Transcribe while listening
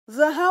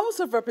The House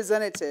of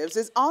Representatives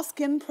is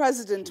asking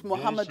President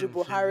Muhammadu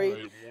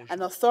Buhari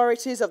and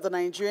authorities of the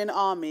Nigerian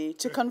Army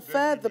to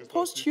confer the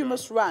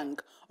posthumous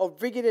rank of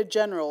Brigadier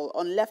General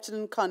on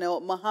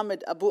Lt.Col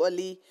Muhammad Abu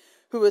Ali,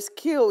 who was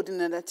killed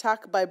in an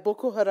attack by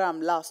Boko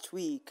Haram last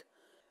week.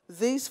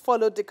 This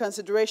followed the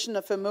consideration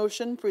of a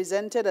motion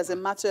presented as a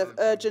matter of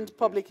urgent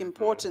public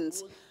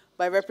importance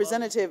by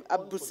Representative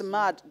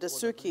Abdulsamad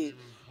Dasuki,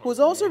 who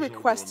is also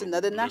requesting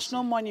that the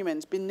national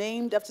monument be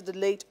named after the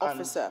late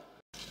officer.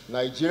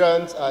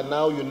 Nigerians are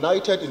now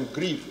united in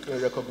grief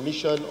in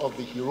recognition of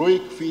the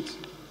heroic feat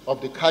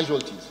of the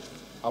casualties,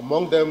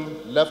 among them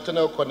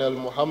Lt.Col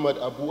Muhammad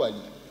Abu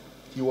Ali.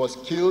 He was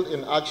killed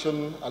in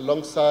action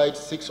alongside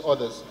 6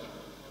 others,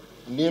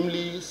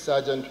 namely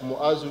Sergeant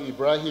Muazu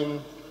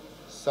Ibrahim,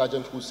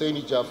 Sergeant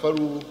Husseini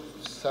Jafaru,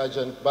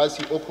 Sergeant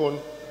Basi Okon,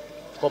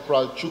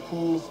 Corporal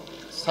Chukwu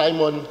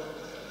Simon,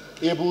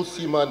 Able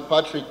Seaman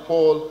Patrick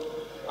Paul,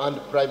 and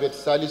Private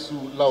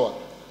Salisu Lawal.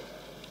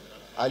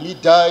 Ali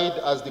died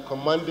as the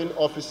commanding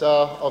officer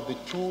of the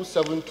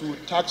 272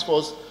 Task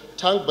Force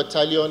Tank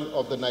Battalion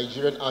of the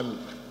Nigerian Army.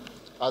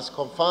 As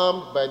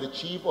confirmed by the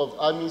Chief of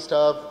Army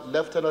Staff,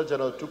 Lieutenant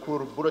General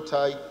Tukur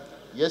Buratai,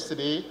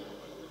 yesterday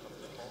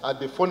at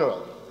the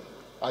funeral,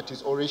 at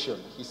his oration,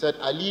 he said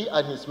Ali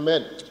and his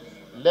men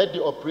led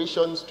the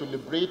operations to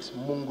liberate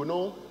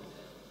Munguno,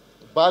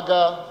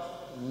 Baga,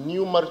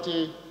 New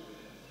Marte,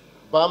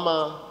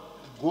 Bama,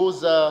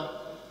 Goza,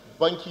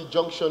 Banki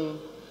Junction,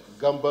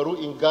 Gambaru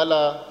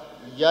Ingala,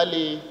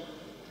 Yale,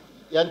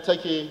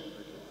 Yantake,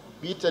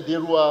 Bita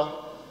Derua,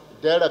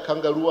 Dera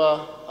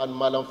Kangarua, and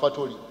Malam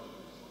Fatori.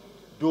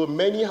 Though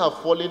many have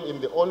fallen in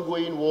the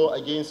ongoing war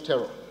against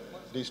terror,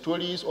 the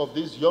stories of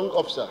this young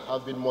officer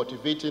have been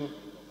motivating,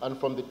 and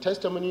from the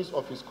testimonies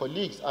of his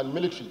colleagues and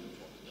military,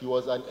 he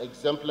was an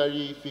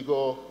exemplary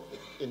figure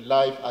in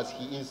life as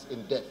he is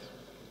in death.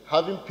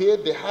 Having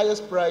paid the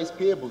highest price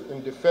payable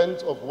in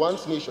defense of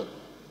one's nation,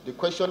 the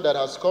question that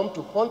has come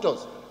to haunt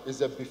us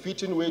is a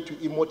befitting way to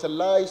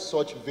immortalize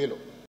such valor.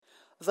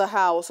 The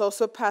House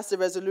also passed a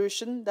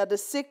resolution that the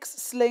 6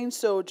 slain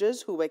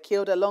soldiers who were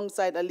killed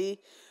alongside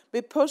Ali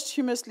be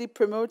posthumously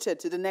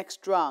promoted to the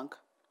next rank.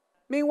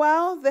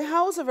 Meanwhile, the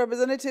House of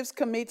Representatives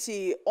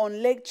Committee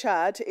on Lake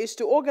Chad is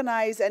to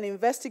organize an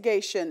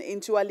investigation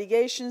into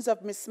allegations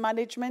of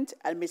mismanagement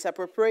and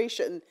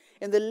misappropriation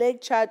in the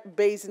Lake Chad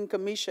Basin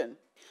Commission.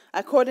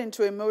 According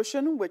to a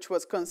motion which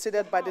was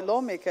considered by the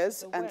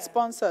lawmakers and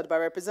sponsored by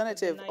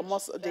Representative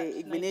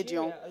Omosode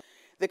Igbenedion,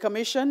 the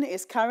Commission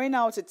is carrying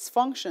out its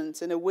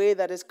functions in a way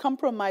that is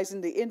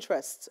compromising the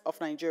interests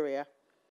of Nigeria.